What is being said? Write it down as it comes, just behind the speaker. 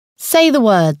Say the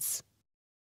words.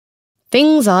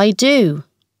 Things I do.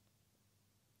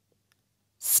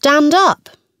 Stand up.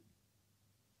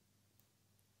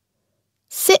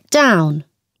 Sit down.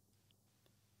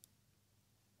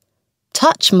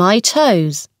 Touch my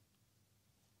toes.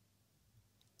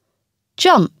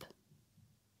 Jump.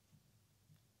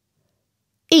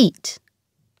 Eat.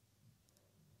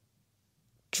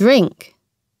 Drink.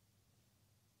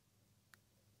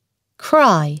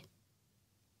 Cry.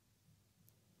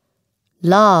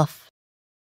 Laugh.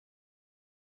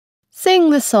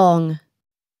 Sing the song.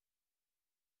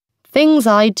 Things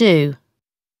I do.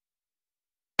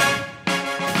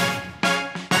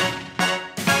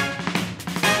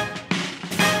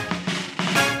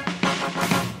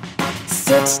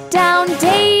 Sit down,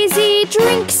 Daisy,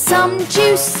 drink some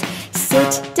juice.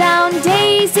 Sit down,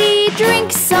 Daisy,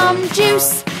 drink some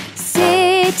juice.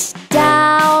 Sit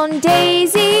down,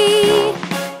 Daisy.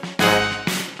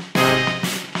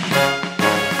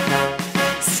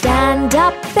 Stand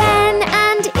up, Ben,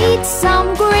 and eat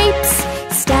some grapes.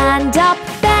 Stand up,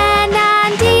 Ben,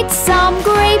 and eat some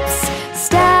grapes.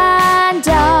 Stand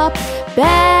up,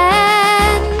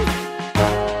 Ben.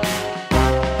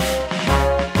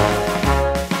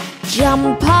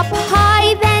 Jump up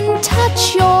high, then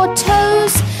touch your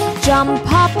toes. Jump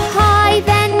up high,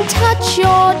 then touch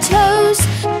your toes.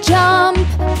 Jump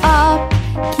up,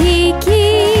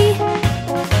 Kiki.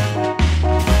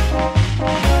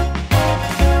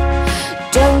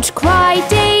 Don't cry,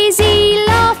 Daisy,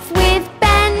 laugh with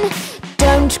Ben.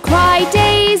 Don't cry,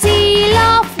 Daisy,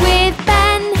 laugh with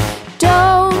Ben.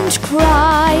 Don't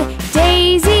cry,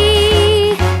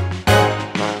 Daisy.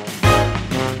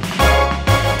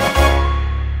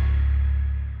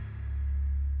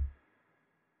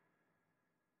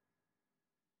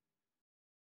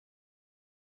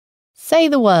 Say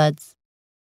the words.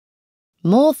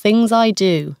 More things I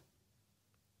do.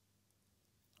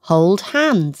 Hold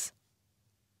hands.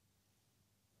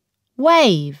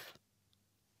 Wave.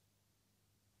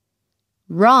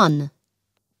 Run.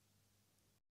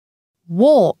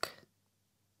 Walk.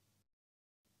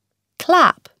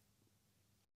 Clap.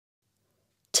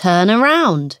 Turn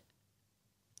around.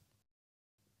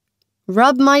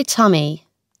 Rub my tummy.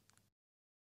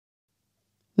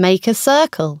 Make a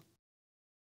circle.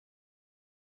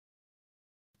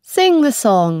 Sing the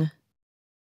song.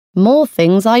 More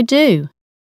things I do.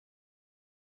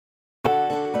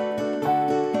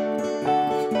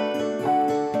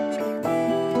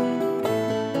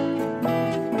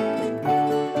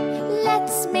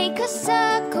 Let's make a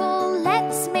circle,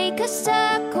 let's make a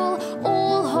circle.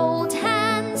 All hold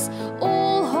hands,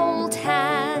 all hold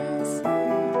hands.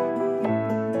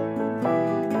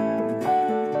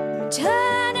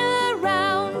 Turn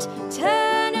around,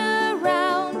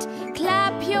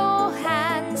 clap your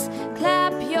hands,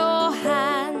 clap your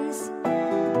hands.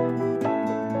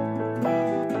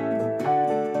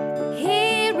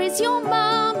 Here is your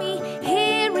mommy,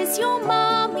 here is your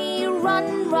mommy.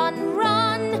 Run, run,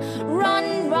 run,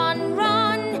 run, run,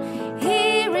 run.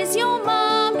 Here is your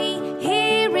mommy,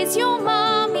 here is your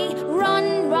mommy.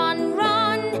 Run, run,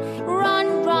 run,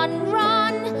 run, run,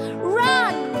 run,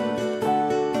 run.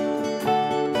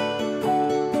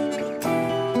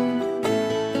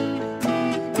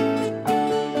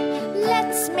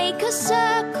 Let's make a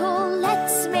circle,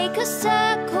 let's make a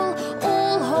circle.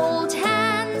 All hold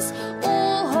hands,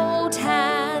 all hold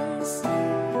hands.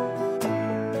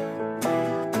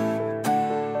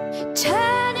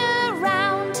 Turn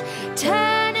around,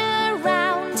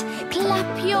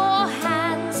 clap your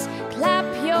hands, clap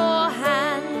your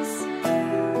hands.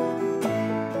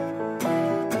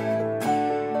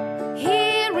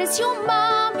 Here is your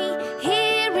mommy,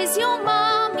 here is your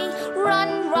mommy.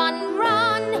 Run, run,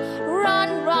 run,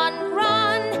 run, run,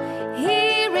 run.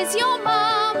 Here is your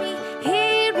mommy,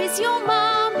 here is your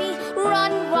mommy.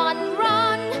 Run, run,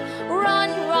 run,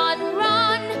 run, run,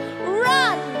 run,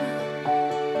 run.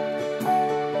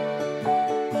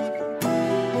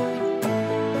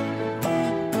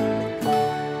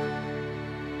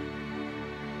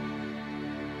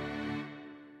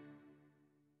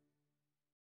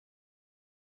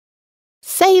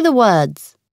 Say the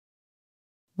words.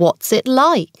 What's it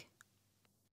like?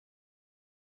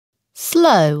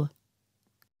 Slow.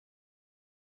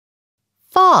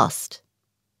 Fast.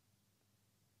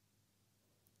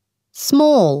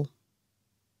 Small.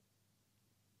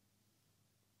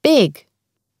 Big.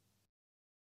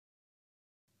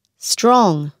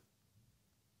 Strong.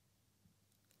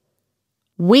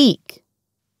 Weak.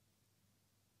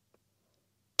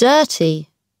 Dirty.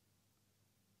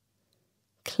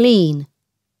 Clean.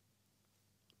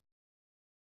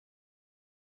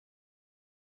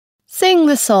 Sing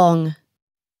the song.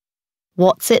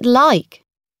 What's it like?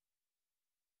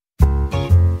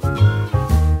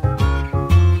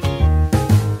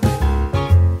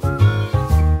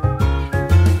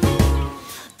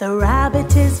 The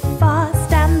rabbit is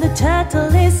fast and the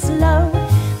turtle is slow.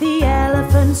 The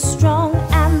elephant's strong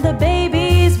and the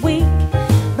baby's weak.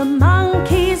 The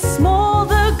monkey's small,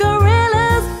 the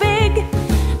gorilla's big.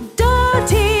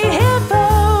 Dirty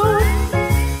hippo,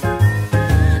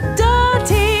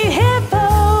 dirty hippo.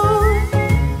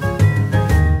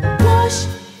 Wash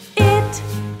it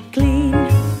clean.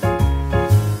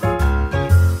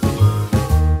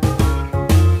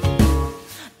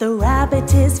 The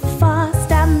rabbit is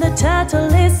fast and the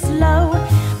turtle is slow.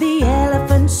 The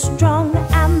elephant's strong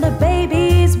and the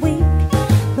baby's weak.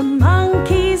 The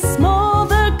monkey's small,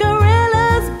 the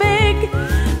gorilla's big.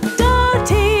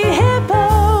 Dirty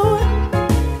hippo,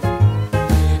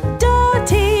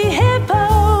 dirty hippo.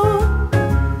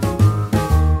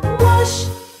 Wash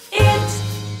it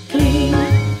clean.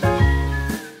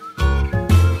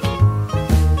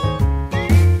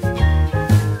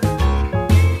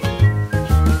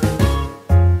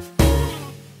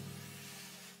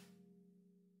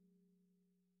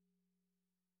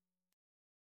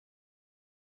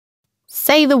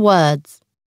 Say the words.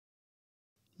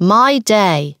 My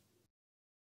day.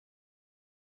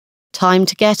 Time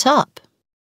to get up.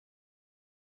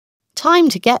 Time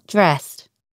to get dressed.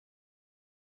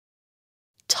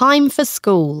 Time for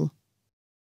school.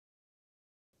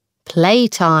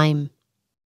 Playtime.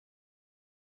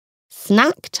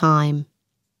 Snack time.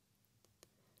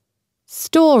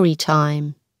 Story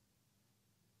time.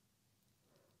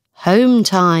 Home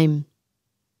time.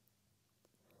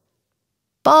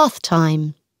 Bath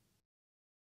time.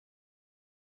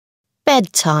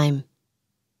 Bedtime.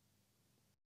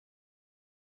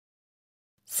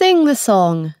 Sing the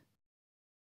song.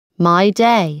 My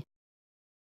day.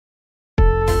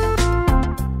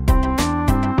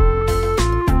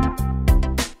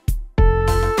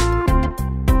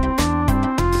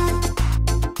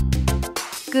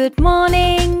 Good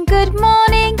morning,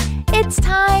 it's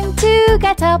time to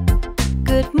get up.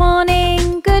 Good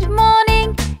morning,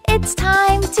 it's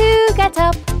time to get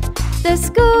up. The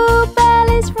school bell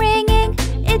is ringing,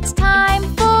 it's time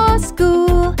for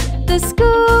school. The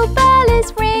school bell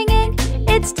is ringing,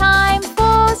 it's time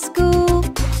for school.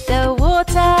 The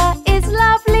water is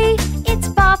lovely, it's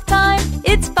bath time,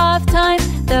 it's bath time.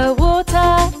 The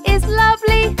water is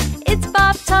lovely, it's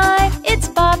bath time, it's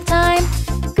bath time.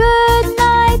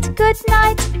 Good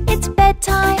night, it's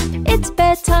bedtime, it's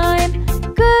bedtime.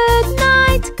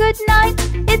 Good night,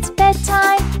 it's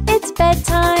bedtime, it's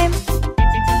bedtime.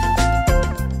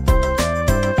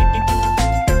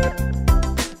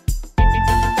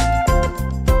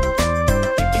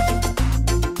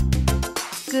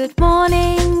 Good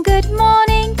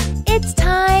morning, it's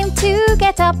time to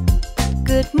get up.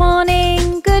 Good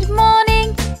morning,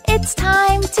 it's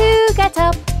time to get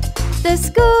up. The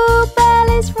school bell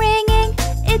is ringing,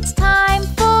 it's time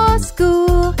for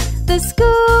school. The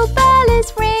school bell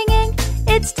is ringing,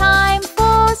 it's time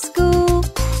for school.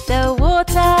 The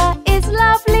water is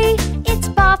lovely, it's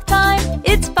bath time,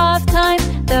 it's bath time.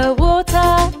 The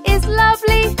water is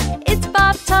lovely, it's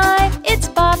bath time, it's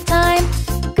bath time.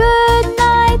 Good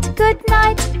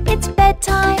night, it's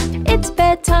bedtime, it's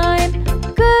bedtime.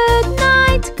 Good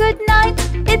night,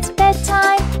 it's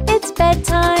bedtime, it's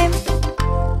bedtime.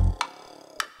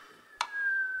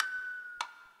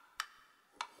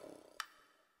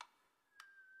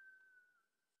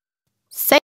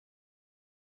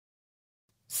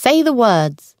 Say the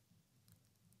words.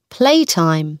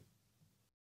 Playtime.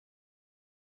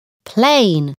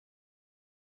 Plane.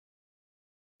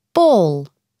 Ball.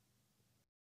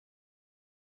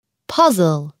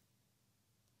 Puzzle.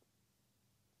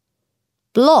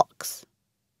 Blocks.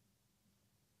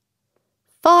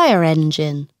 Fire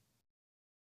engine.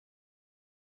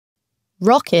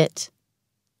 Rocket.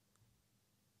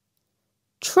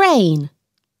 Train.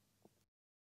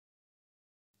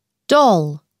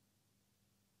 Doll.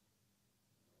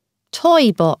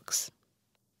 Toy box.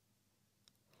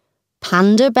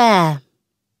 Panda bear.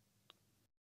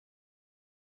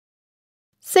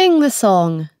 Sing the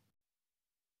song.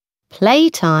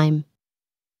 Playtime.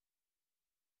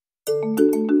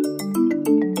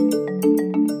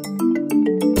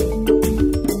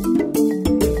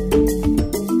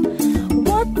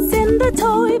 What's in the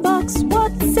toy box?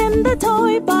 What's in the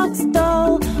toy box?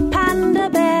 Doll, panda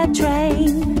bear,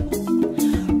 train.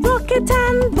 Rocket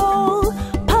and ball,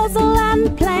 puzzle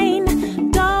and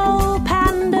plane. Doll,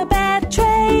 panda bear,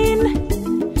 train.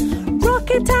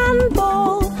 Rocket and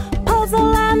ball,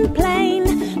 puzzle and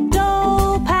plane.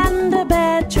 Doll, panda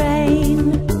bear, train.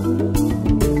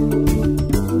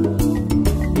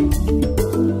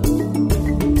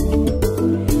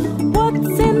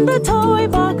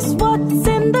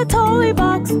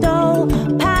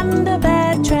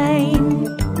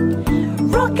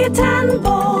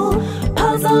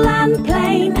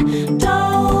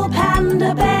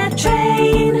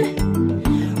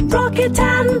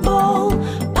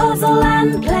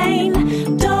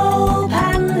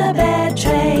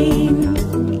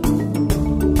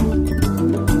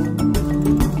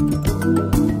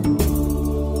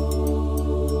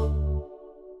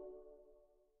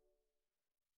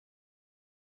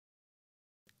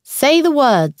 Say the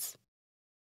words.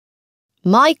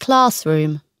 My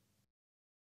classroom.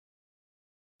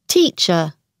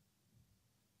 Teacher.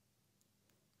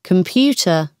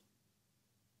 Computer.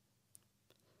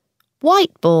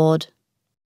 Whiteboard.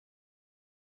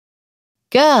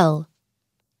 Girl.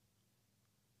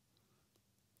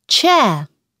 Chair.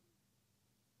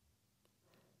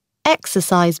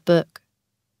 Exercise book.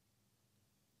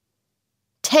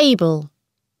 Table.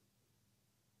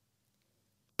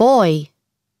 Boy.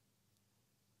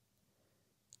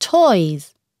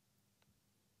 Toys.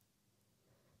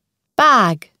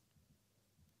 Bag.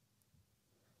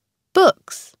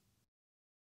 Books.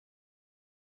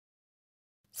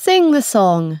 Sing the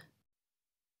song.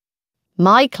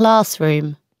 My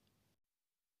classroom.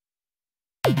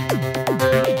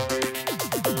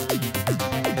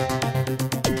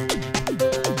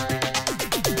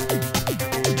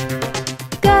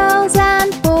 Girls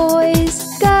and boys,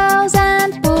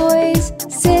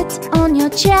 sit on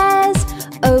your chairs.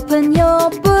 Open your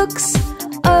books,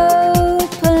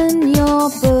 open your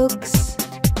books.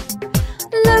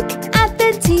 Look at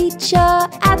the teacher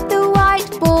at the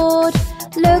whiteboard.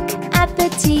 Look at the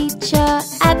teacher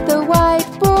at the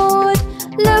whiteboard.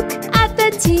 Look at the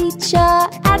teacher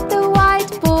at the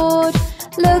whiteboard.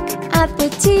 Look at the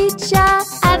teacher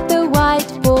at the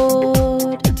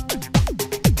whiteboard.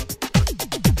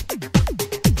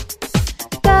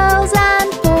 Girls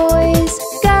and boys,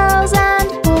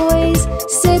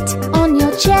 sit on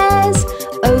your chairs.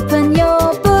 Open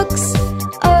your books,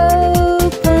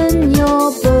 open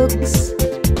your books.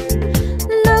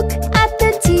 Look at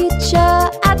the teacher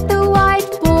at the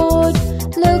whiteboard.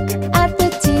 Look at the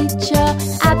teacher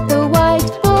at the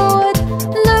whiteboard.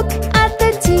 Look at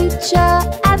the teacher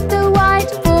at the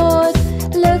whiteboard.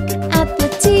 Look at the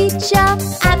teacher